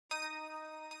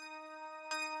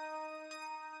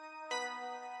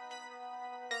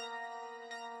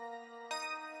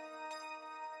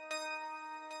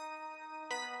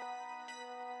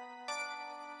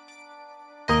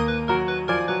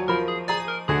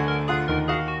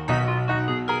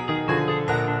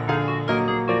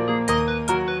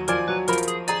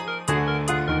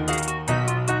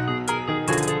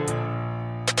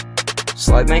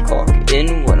slide my cock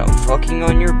in when I'm fucking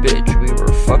on your bitch. We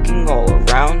were fucking all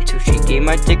around till she gave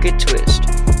my dick a twist.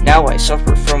 Now I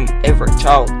suffer from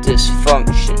erectile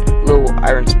dysfunction. Lil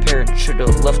Iron's parents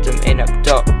should've left him and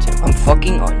abducted him. I'm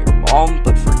fucking on your mom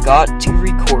but forgot to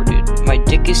record it. My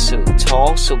dick is so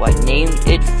tall so I named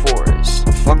it Forrest.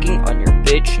 Fucking on your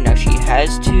bitch, now she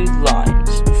has 2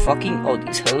 lines. Fucking all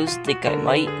these hoes, think I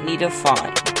might need a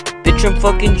fine. Bitch, I'm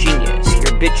fucking genius,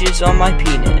 your bitch is on my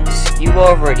penis. You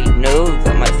already know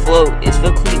that my flow is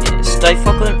the cleanest. I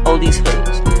fuck on all these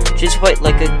hoes, just white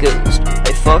like a ghost.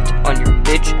 I fucked on your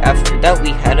bitch, after that we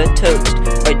had a toast.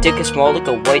 My dick is small like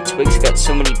a white Twix, got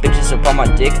so many bitches up on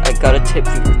my dick. I got a tip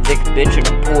for your thick bitch, and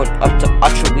I'm pulling up to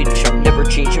Achowich. I'm never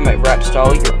changing my rap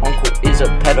style, your uncle is a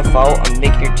pedophile. I'm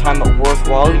making your time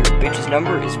worthwhile, your bitch's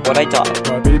number is what I died.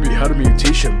 My baby had a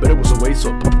mutation, but it was a waste,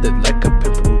 so I popped it like a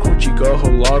pimple. Coochie got a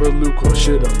whole lot of loot, cool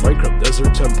shit on Minecraft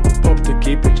Desert Temple. Popped the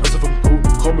gay bitch, as if I'm cool.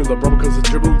 Call me LeBron cause it's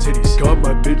dribble titties. Got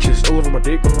my bitches all over my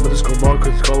dick, I'm just go mom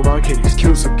cause call my kitties.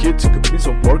 Kill some kids, it could be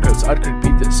some more cause I could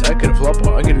beat this. I could flop,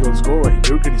 I'm getting on score right.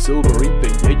 You're getting silver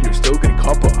thing, yet you're still getting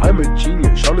copper. I'm a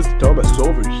genius, Sean is the dumbass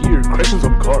over here, crashing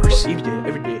some cars.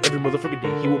 Every day, every motherfucking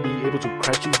day, he will be able to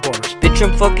crash these bars. Bitch,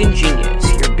 I'm fucking genius,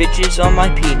 your bitch is on my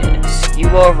penis. You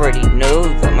already know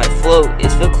that my flow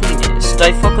is the cleanest.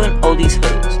 I fuck on all these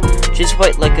hoes, just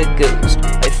white like a ghost.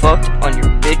 I fucked on your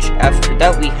bitch, after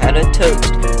that we had a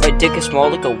toast. My dick is small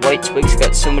like a white Twix,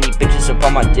 got so many bitches up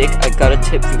on my dick. I got a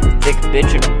tip for your thick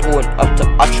bitch, and I'm pulling up to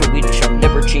Achowich. I'm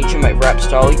never changing my rap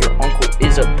style, your uncle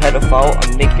is a pedophile.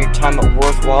 I'm making your time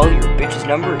worthwhile, your bitch's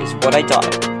number is what I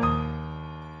died.